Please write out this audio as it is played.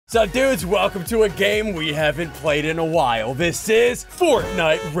So dudes, welcome to a game we haven't played in a while. This is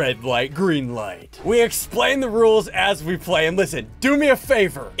Fortnite red light, green light. We explain the rules as we play, and listen, do me a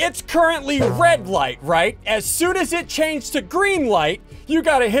favor. It's currently red light, right? As soon as it changed to green light, you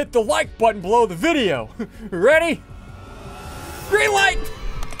gotta hit the like button below the video. Ready? Green light!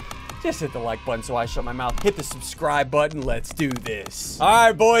 Just hit the like button so I shut my mouth. Hit the subscribe button. Let's do this. All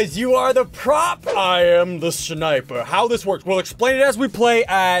right, boys, you are the prop. I am the sniper. How this works, we'll explain it as we play.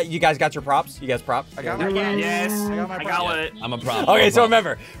 You guys got your props? You guys prop? I got my props. Yes, I got it. I'm a prop. Okay, so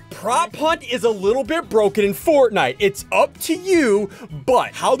remember, prop hunt is a little bit broken in Fortnite. It's up to you,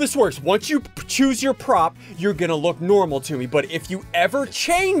 but how this works, once you choose your prop, you're gonna look normal to me. But if you ever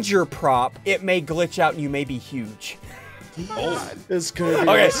change your prop, it may glitch out and you may be huge. Oh, this could be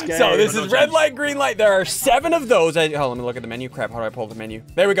okay, scary. so this is red light, green light. There are 7 of those. Hold on, let me look at the menu. Crap, how do I pull the menu?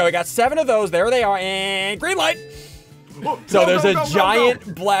 There we go. We got 7 of those. There they are. And green light. So there's a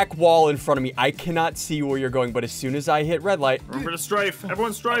giant black wall in front of me. I cannot see where you're going, but as soon as I hit red light. Remember to strafe.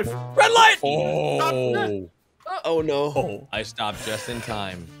 Everyone strafe. Red light. Oh. Oh no. Oh, I stopped just in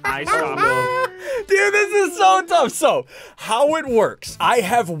time. I stopped. Dude, this is so tough. So, how it works, I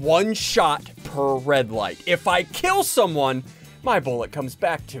have 1 shot per red light. If I kill someone, my bullet comes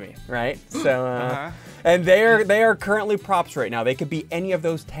back to me, right? So, and they are currently props right now. They could be any of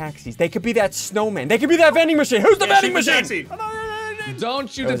those taxis. They could be that snowman. They could be that vending machine. Who's the vending machine? Don't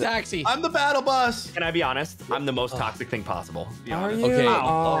shoot the taxi. I'm the battle bus. Can I be honest? I'm the most toxic thing possible. Are you? Okay.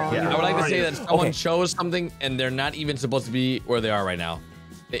 Yeah. I would like to say that someone chose something and they're not even supposed to be where they are right now.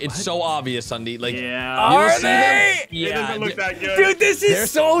 It's so obvious, SSundee. Like, yeah. Are see they? them? It doesn't look that good. Dude, this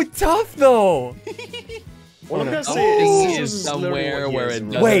is so tough, though. What I'm gonna say this is is somewhere where it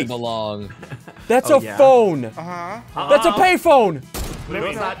doesn't Wait. belong. That's a phone. That's a payphone. No,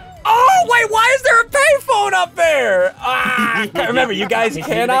 it's not. Oh, wait, why is there a payphone up there? Ah, remember, you guys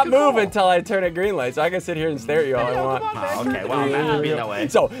cannot move until I turn a green light, so I can sit here and stare at you all I want. Oh, okay, well, I'm not being that way.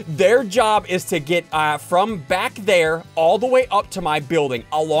 So, their job is to get from back there all the way up to my building.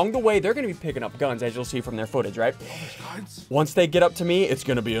 Along the way, they're going to be picking up guns, as you'll see from their footage, right? Once they get up to me, it's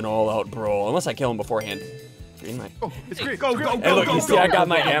going to be an all-out brawl, unless I kill them beforehand. Green light. Oh, it's great. Go, go, go, Hey, look, go, you go, see, go, I got go,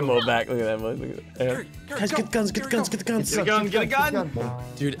 my go, ammo back. Look at that. Look at that. Guys, get the guns, get the guns, get the guns. Get a gun, get a gun.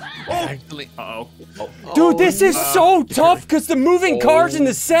 Dude, actually. Uh-oh. Dude, this is so tough because the moving car's in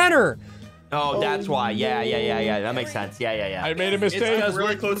the center. Oh, that's why. Yeah. That makes sense. Yeah. I made a mistake. It's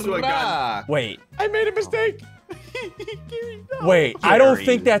really close to a gun. Wait. I made a mistake. Wait, I don't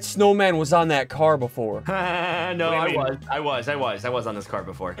think that snowman was on that car before. No, I was on this car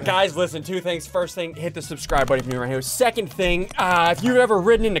before. Guys, listen, 2 things. First thing, hit the subscribe button if you're right here. Second thing, if you've ever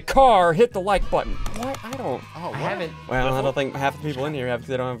ridden in a car, hit the like button. What? I don't. Oh, I haven't. Well, I don't think half the people in here have because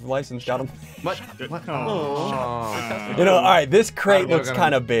they don't have a license. Got them. What? Oh. You know, all right, this crate looks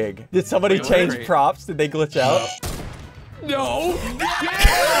kind of big. Did somebody change props? Did they glitch out? No.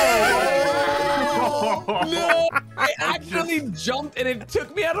 No. I actually jumped and it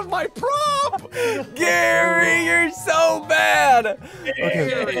took me out of my prop. Gary, you're so bad.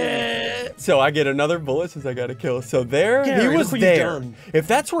 Okay. So I get another bullet since I got a kill. So there, Gary, he was look what you've there. done. If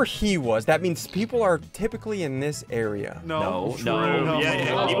that's where he was, that means people are typically in this area. No. No.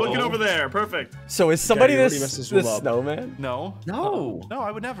 Keep looking over there. Perfect. So is somebody Gary, this what do you mess this up? snowman? No. No. No,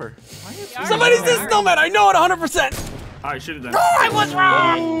 I would never. Somebody's this snowman. I know it 100%. I should have done. I was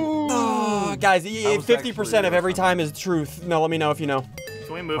wrong. Oh, guys, 50% of every time is truth. No, let me know if you know.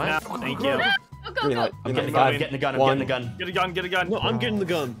 Can we move now? Thank you. Green light. I'm getting the gun. One. Get a gun. Get a gun. No, I'm getting the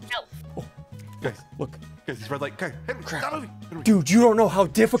gun. Guys, look. Guys, it's red light. Guys, crap. Dude, you don't know how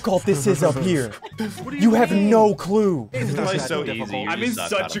difficult this is up here. You have no clue. It's so easy. I'm in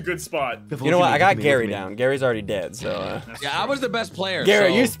such a good spot. You know what? I got Gary down. Gary's already dead, so. Yeah, I was the best player. Gary,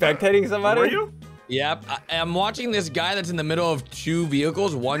 so. are you spectating somebody? Were you? Yep. I'm watching this guy that's in the middle of 2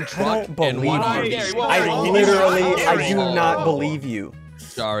 vehicles, 1 truck, don't and 1 believe horse. you. I do not believe you.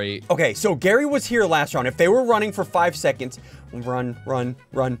 Sorry. Okay, so Gary was here last round. If they were running for 5 seconds, run.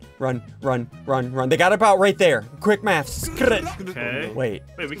 They got about right there. Quick maths. Okay. Wait.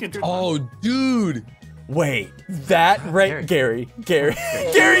 Wait, we can. Oh, dude. Wait. That right, Gary. Gary,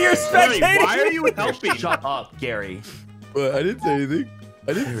 you're spectating. Why are you helping? Shut up, Gary. I didn't say anything.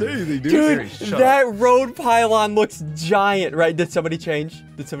 I didn't say anything, Dude, that road pylon looks giant, right? Did somebody change?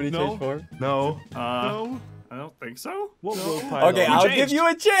 Did somebody change for him? No. No. I don't think so. What road pylon? Okay, I'll give you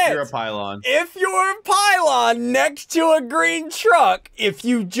a chance. You're a pylon. If you're a pylon next to a green truck, if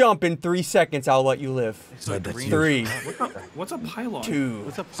you jump in 3 seconds, I'll let you live. So that's 3, What's a pylon? 2,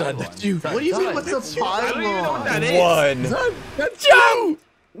 What's a Son, pylon? that's you. What do you mean? What's a I don't even know what pylon? that is. 1. That's Jump!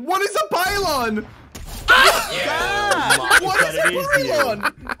 What is a pylon? What is a pylon?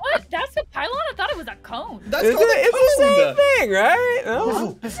 What? That's a pylon? I thought it was a cone. That's It's called a the same cone. thing, right?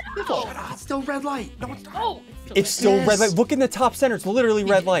 No. It's still red light. No, it's not. Oh, It's still red light. Look in the top center. It's literally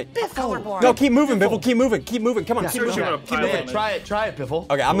red light. Colorblind. No, keep moving, Biffle. Keep moving. Keep moving. Come on, keep Searching moving. on a Keep moving. pylon. Try it, Biffle.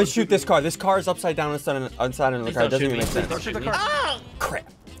 Okay, I'm gonna shoot this car. This car is upside down inside of the car. It doesn't even make sense. Don't shoot the car.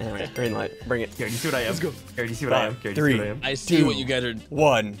 Crap. Anyway, green light. Bring it. Here, you see what I am? Let's go. Here, you see what I am? Here, you see Three. what I am? I see Two. what you guys are.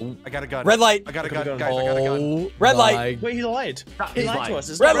 1. I got a gun. Red light. I got a gun, guys. I got a gun. Oh, Red light. my- Wait, he lied. He He's lied lying. to us.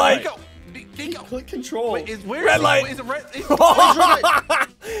 It's Red not light. Nico, Nico. Click control. Wait, where Red is light. Is it red?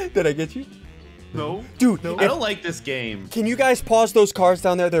 Did I get you? No. Dude, I don't like this game. can you guys pause those cars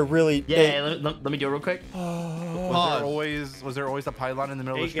down there? They're really... Yeah, let me do it real quick. Was there always a pylon in the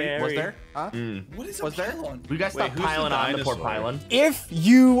middle of the street? Was Gary. there? Huh? What is Was a there? pylon? We guys stop who's the piling on the poor dinosaur? pylon. If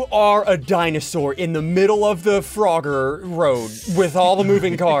you are a dinosaur in the middle of the Frogger Road with all the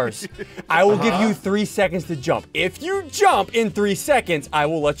moving cars, I will give you 3 seconds to jump. If you jump in 3 seconds, I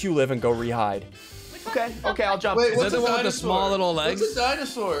will let you live and go rehide. Okay, I'll jump. Wait, Is that the one with the small little legs? What's a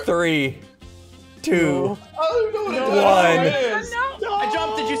dinosaur? 3, 2, I don't know what a 1. dinosaur is. no. I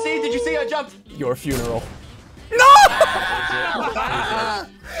jumped. Did you see? Did you see? I jumped. Your funeral. No!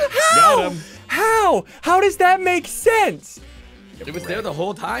 How? How? How does that make sense? It was there the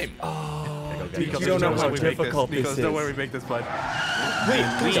whole time. Dude, you don't know how difficult this There's no way we is. make this, bud.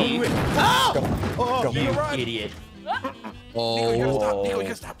 You idiot. Oh, Nico, you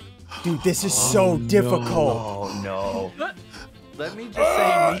gotta stop. Dude, this is so difficult. Oh no. Let me just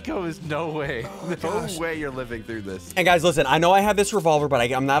say, Nico is no way. No way you're living through this. And guys, listen, I know I have this revolver, but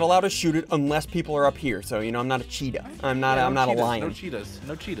I'm not allowed to shoot it unless people are up here. So, you know, I'm not a cheetah. I'm not a No lion. cheetahs.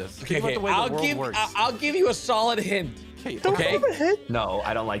 No cheetahs. okay, Think about the way the world works. I'll give you a solid hint. Kate, Okay. No,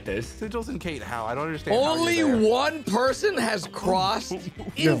 I don't like this. Sigils and Kate, how? I don't understand. how Only you're there. one person has crossed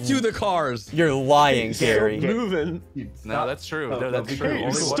into the cars. You're lying, Gary. Moving. No, that's true. No, that's true.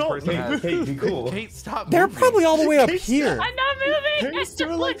 Only Stop one person has. Hey, be cool. Kate, stop. They're moving. probably all the way up here. I'm not moving. He's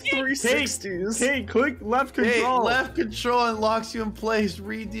doing like looking. 360s. Hey, click left Hey, control. left control and locks you in place.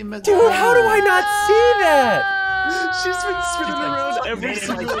 Read the message. Dude, how do I not see that? She's been spinning around every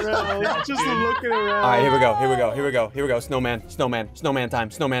single round, just looking around. All right, here we go. Here we go. Here we go. Here we go. Snowman. Snowman. Snowman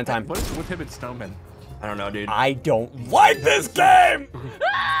time. Snowman time. What is with him and Snowman? I don't know, dude. I don't like this game.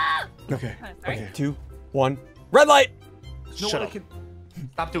 Okay. Okay, 2, 1. Red light. Shut up.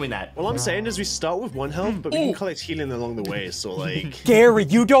 Stop doing that. All I'm saying is we start with 1 health, but we can collect healing along the way, so like... Gary,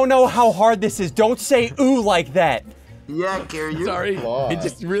 you don't know how hard this is. Don't say ooh like that. Yeah, Gary, you're Sorry, it's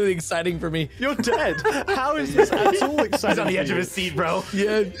just really exciting for me. You're dead! How is this at all exciting? He's on the edge for of you? his seat, bro.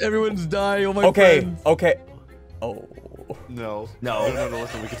 Yeah, everyone's dying. Oh my Okay, friends. okay. Oh. No. No.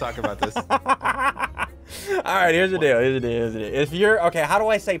 Listen, we can talk about this. All right, here's the deal. Here's the deal. Here's the deal. If you're okay, how do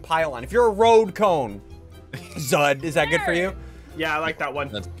I say pylon? If you're a road cone, Zud, is that good for you? Yeah, I like that one.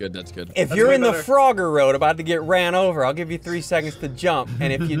 That's good. That's good. If That's you're way in the better. Frogger Road about to get ran over, I'll give you 3 seconds to jump.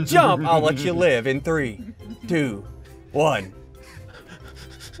 And if you jump, I'll let you live in 3, 2, 1.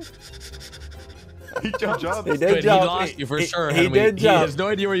 He jumped. He did Good. jump. He lost you for sure. He Henry. did He jump. has no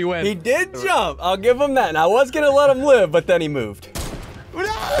idea where you went. He did jump. I'll give him that. And I was gonna let him live, but then he moved.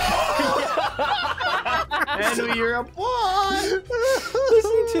 Henry, you're a boy.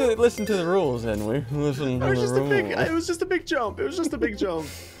 Listen to the rules, Henry. Listen to It was the just a big. rules. It was just a big jump. It was just a big jump.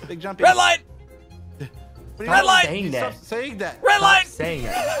 Big jump. Red light. Red light. Saying that. Stop saying that. Red Stop light. saying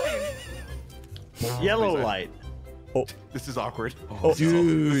it. Yellow light. This is awkward. Oh,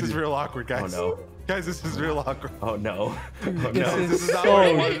 Dude. This is real awkward, guys. Oh, no. Guys, this is real awkward. Oh no. Oh, This no. is This is not so where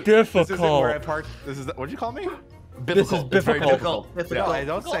I parked. difficult. This isn't where I parked. This is. What'd you call me? This is It's very difficult. No,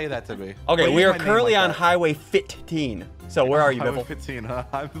 don't say that to me. Okay, Don't we use are my name currently like on that. Highway 15. So where are you, Highway Biffle? 15, huh?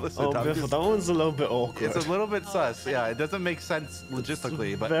 Listen, Oh, I'm Biffle, just, that one's a little bit awkward. it's a little bit sus. Yeah, it doesn't make sense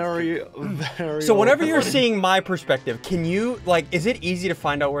logistically, but very, very. So whenever you're awkward. seeing my perspective, can you, like, is it easy to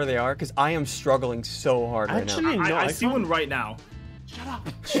find out where they are? Because I am struggling so hard right now. Actually, no. I see can't- one right now.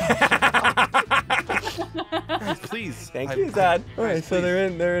 please. Thank you, Zad. Okay, so they're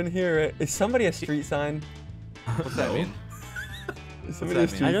in here. Right? Is somebody a street sign? What's that mean? Is somebody a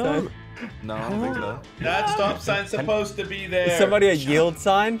that mean? street I don't. sign? No, I don't think so. That stop sign's supposed to be there. Is somebody a yield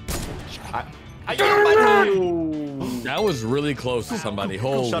sign? That was really close to somebody.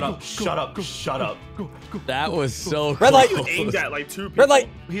 Holy. Shut up. Shut up. Shut up. That was so Red light. close. Aimed at like 2 people. Red light.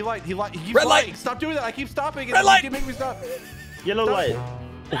 He lied. He keeps Red light. lying. Stop doing that. I keep stopping. Red light. You keep making me stop. Yellow light.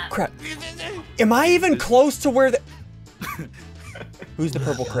 Oh, crap. Am I even close to where the... Who's the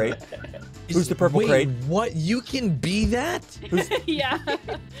purple crate? Who's the purple Wait, crate? what? You can be that? Yeah.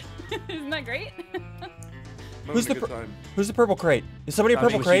 Isn't that great? Who's the purple crate? Is somebody a How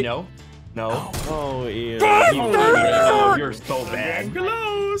purple much crate? you know? No. Oh, ew. You're so bad.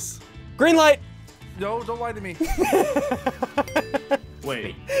 Close. Green light. No, don't lie to me.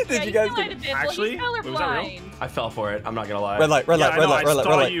 Wait. Did you guys lied get a bit. Actually? Well, he's Was that real? colorblind. I fell for it. I'm not gonna lie. red light, red light, red light, red light, red light, I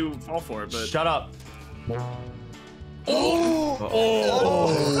red saw light. you fall for it, but Shut up.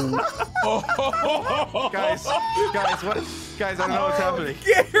 Guys, what? Guys, I don't know what's happening.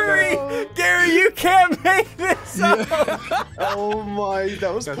 Gary, you can't make this up. Oh my,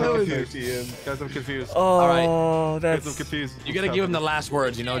 that was Guys, I'm perfect, confused. Ian. Guys, I'm confused. Oh, Guys, I'm that's confused. You gotta give him the last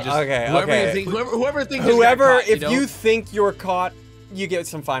words, you know. Just Okay, whoever okay. You think, whoever thinks. he's got whoever. caught, If know? you think you're caught, you get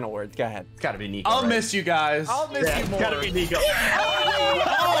some final words. Go ahead. It's gotta be Nico. I'll right? miss you guys. I'll miss you more. gotta be Nico.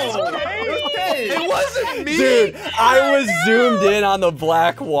 It wasn't me. Dude, I was zoomed in on the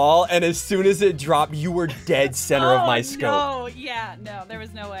black wall, and as soon as it dropped, you were dead center of my scope. No, yeah, no, there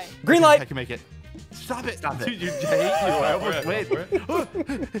was no way. Green I light. can make it. Stop it. Stop it. Dude, you hate you. I almost win.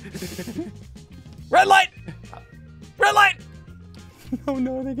 Red light. Red light.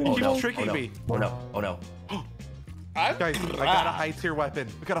 No, they're gonna Oh, Keep no. tricking Oh, no. me. Oh no. Oh no. Guys, I got a high tier weapon.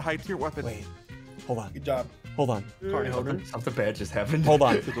 We got a high tier weapon. Wait. Hold on. Good job. Hold on. Party holder. Something bad just happened. Hold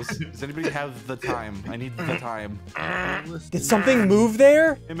on. Does anybody have the time? I need the time. Did something move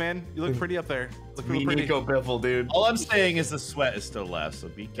there? Hey man, you look pretty up there. Look Me, real pretty. Nico, Biffle, dude. All I'm saying is the sweat is still left, so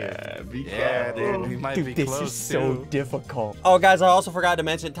be careful. Yeah, dude, we might be Dude, this close is so too. difficult. Oh, guys, I also forgot to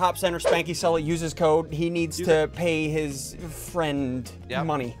mention, Top Center Spanky Sully uses code. He needs to pay his friend Yep.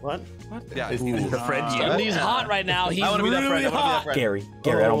 money. What? Yeah, Is the friend you? He's hot right now. He's I wanna be that really friend. I wanna be that hot. friend.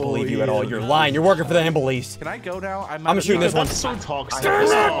 Gary, I don't believe you at all. You're lying. You're working for the Ambulance. Can I go now? I'm shooting this one. That's so toxic. I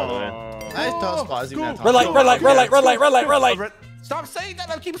Nice toss, Fozzie, man. Red light, red light, red light, red light, red light, red light. Stop saying that!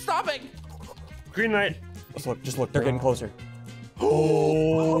 I keep stopping. Green light. Just look. They're getting closer.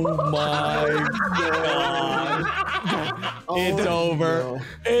 Oh my god. It's over.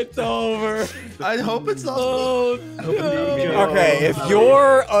 It's over. I hope it's not. Oh, Okay, if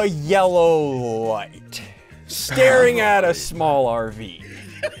you're a yellow light staring at a small RV,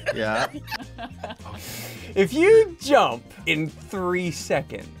 Yeah. if you jump in 3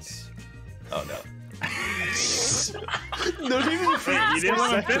 seconds, Oh no. Not even Wait, you didn't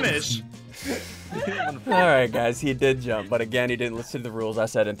want to finish. all right, guys, he did jump, but again, he didn't listen to the rules I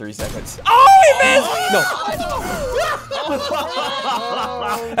said in 3 seconds. Oh, he missed! No.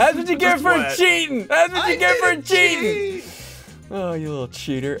 That's what you get for wet. cheating. That's what you get for cheating. Oh, you little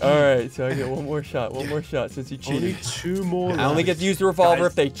cheater. All right, so I get one more shot since you Only cheated. 2 more. I only get to use the revolver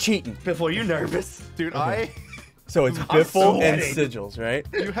Guys. if they cheating. Biffle, are you nervous? Dude, So it's so Biffle and sweating. Sigils, right?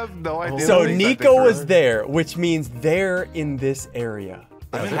 you have no idea. So what these Nico epic was are. there, which means they're in this area.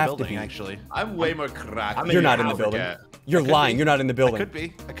 They I'm in the have to building, be. actually. I'm way more cracked. I'm in You're your not in the house. building. Yeah. You're lying. You're not in the I building. could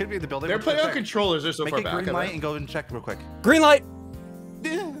be. I could be in the building. They're Let's playing go on check. controllers. They're so Make far a back. green light and go and check real quick. Green light.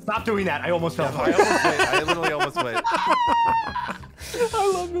 Stop doing that. I almost fell for I it. almost wait. I literally almost wait.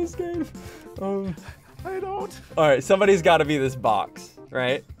 I love this game. I don't. All right, somebody's got to be this box,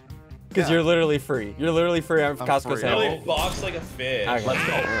 right? Because Yeah. you're literally free. You're literally free on Costco free. sale. Really box like a fish. Okay. Let's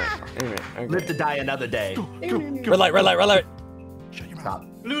go. Okay. Live to die another day. Red light, red light, red light, Stop.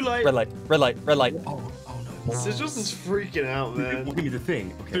 Blue light. red light, red light, red light. Sigils is freaking out, man. Give me the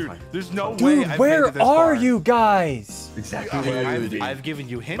thing. Okay, Dude, fine. there's no way. Dude, I've where made it this are far. you guys? Exactly. I've given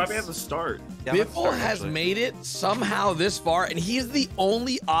you hints. Might be at the start. Yeah, let's Biffle start, has actually. made it somehow this far, and he's the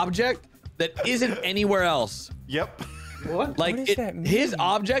only object that isn't anywhere else. Yep. What? Like What does that mean? his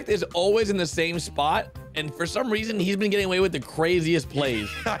object is always in the same spot, and for some reason he's been getting away with the craziest plays.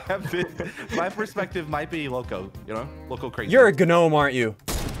 I have been. My perspective might be loco. You know, loco crazy. You're a gnome, aren't you?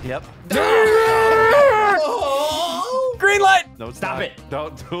 Yep. Green light. No, it's Stop not. it.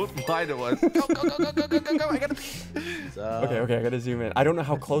 Don't lie to us. Go, go, go, go, go, go, go, go. I gotta pee. Okay, I gotta zoom in. I don't know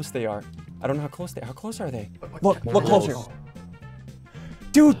how close they are. I don't know how close they are. How close are they? Look closer.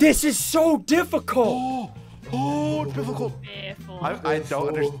 Dude, this is so difficult. Oh, it's difficult. Biffle. I don't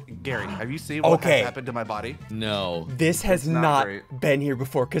understand. Gary, have you seen what Okay. has happened to my body? No. This has not not great. been here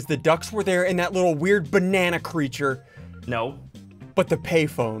before because the ducks were there and that little weird banana creature, No. but the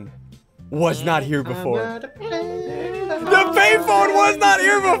payphone was not here before. The payphone was not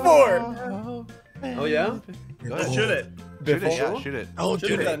here before. Oh, yeah? Go ahead. Shoot it. Shoot it. Biffle. Yeah, shoot it. Don't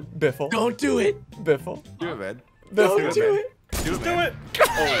do it. Biffle. Don't do it. Biffle. Do it, man. Biffle. Do it. Do it, Do man. it.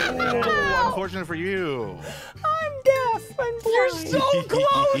 Oh, unfortunate for you. I'm deaf and blind. You're so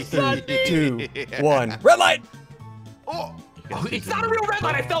close, Sunday. 2, 1. Red light. Oh, It's not a real red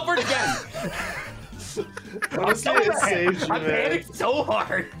light. I fell for it again. Honestly, it saved you, I man. panicked so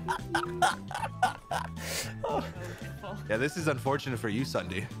hard. yeah, this is unfortunate for you,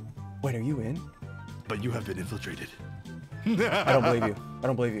 SSundee. Wait, are you in? But you have been infiltrated. I don't believe you. I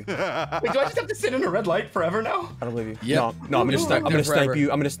don't believe you. Wait, do I just have to sit in a red light forever now? I don't believe you. Yep. No, I'm gonna snipe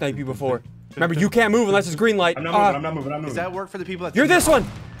you. I'm gonna snipe you before. Remember, you can't move unless it's green light. I'm not moving. Does that work for the people that? You're this one.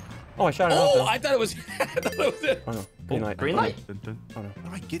 Oh, I shot it out Oh, though. I thought it was. I thought it was it. Oh no, green light. Green light? Oh no. How do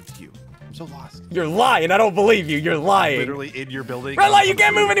I get to you? I'm so lost. You're lying. I don't believe you. You're lying. Literally in your building. Red light. You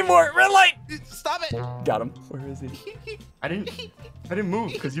can't move anymore. Red light. Stop it. Got him. Where is he? I didn't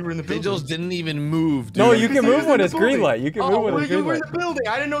move because you were in the building. Vigils didn't even move, dude. No, you can move when in it's the green building. light. You can move when Oh, it's you green were in light. the building.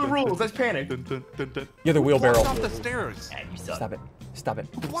 I didn't know the rules. Let's panic. You're the wheelbarrow. Blocked off the stairs. Yeah, you suck. Stop it. Stop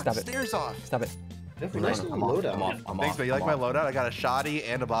it. Block Stop the it. stairs off. Stop it. Nice little loadout. I'm off. Thanks, man. You like my loadout? I got a shoddy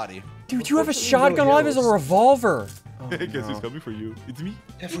and a body. Dude, you have a shotgun. All I have is a revolver. Hey, guess who's coming for you? It's me.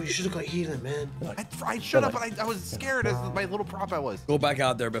 Definitely, you should have got healing, man. I shut up, but I was scared as my little prop I was. Go back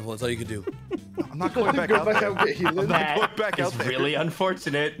out there, Biffle. That's all you can do. I'm not going back Go out back there. out and get healing. That back out is there. really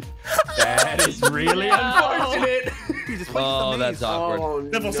unfortunate. That is really unfortunate. Jesus, please, Oh, that's awkward. Oh,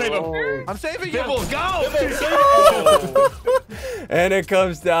 Biffle, save him. I'm saving you. Bibble, go! And it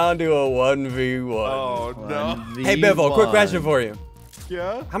comes down to a 1v1. Oh, no. Hey, Biffle, quick question for you.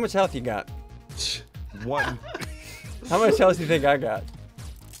 Yeah? How much health you got? 1. How much health do you think I got?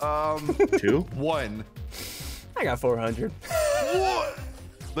 2? 1. I got 400.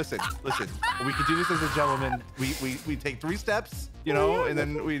 Listen. We can do this as a gentleman. We take 3 steps, you know, and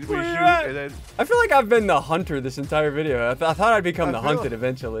then we shoot, and then I feel like I've been the hunter this entire video. I thought I'd become I the feel- hunted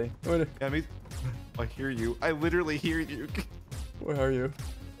eventually. yeah, I hear you. I literally hear you. Where are you?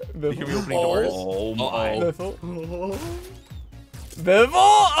 You hear me opening doors? Oh my. Biffle?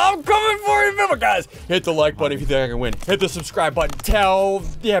 Biffle, I'm coming for you, Biffle. Guys, hit the like button if you think I can win. Hit the subscribe button. Tell,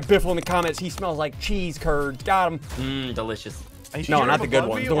 Biffle in the comments he smells like cheese curds. Got him. Delicious. Are you No, sure not you're the good above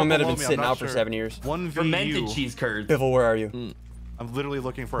ones. me The or one that have below been me? I'm sitting not out for sure. 7 years. 1v Fermented cheese curds. Biffle, where are you? I'm literally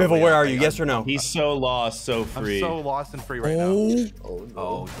looking for. Biffle, a way where out. are you? Yes or no? He's so lost, so I'm free. so lost and free right now.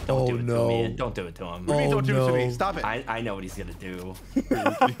 Oh, don't do it to him. Don't do it to him. What do you mean don't do it to me? Stop it. I know what he's gonna do.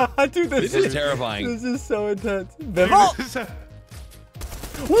 Dude, This is terrifying. This is so intense. Biffle! This is-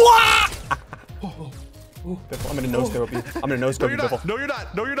 What? Biffle, I'm gonna no scope you. I'm gonna no No, scope you're you, Biffle. not. No, you're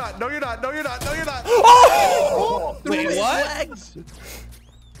not. No, you're not. No, you're not. No, you're not. No, you're not. Wait, what?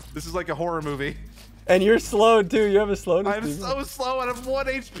 This is like a horror movie. And you're slow too. You have a slowness. I'm Steven. so slow and I'm 1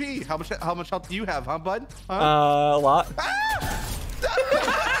 HP. How much health do you have, huh, bud? Huh? A lot.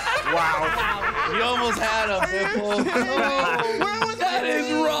 You almost had him, Biffle. That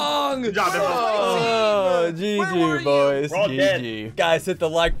is wrong. Good job, Biffle. Oh, GG, boys. We're all dead. GG. Guys, hit the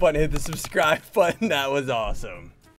like button, hit the subscribe button. That was awesome.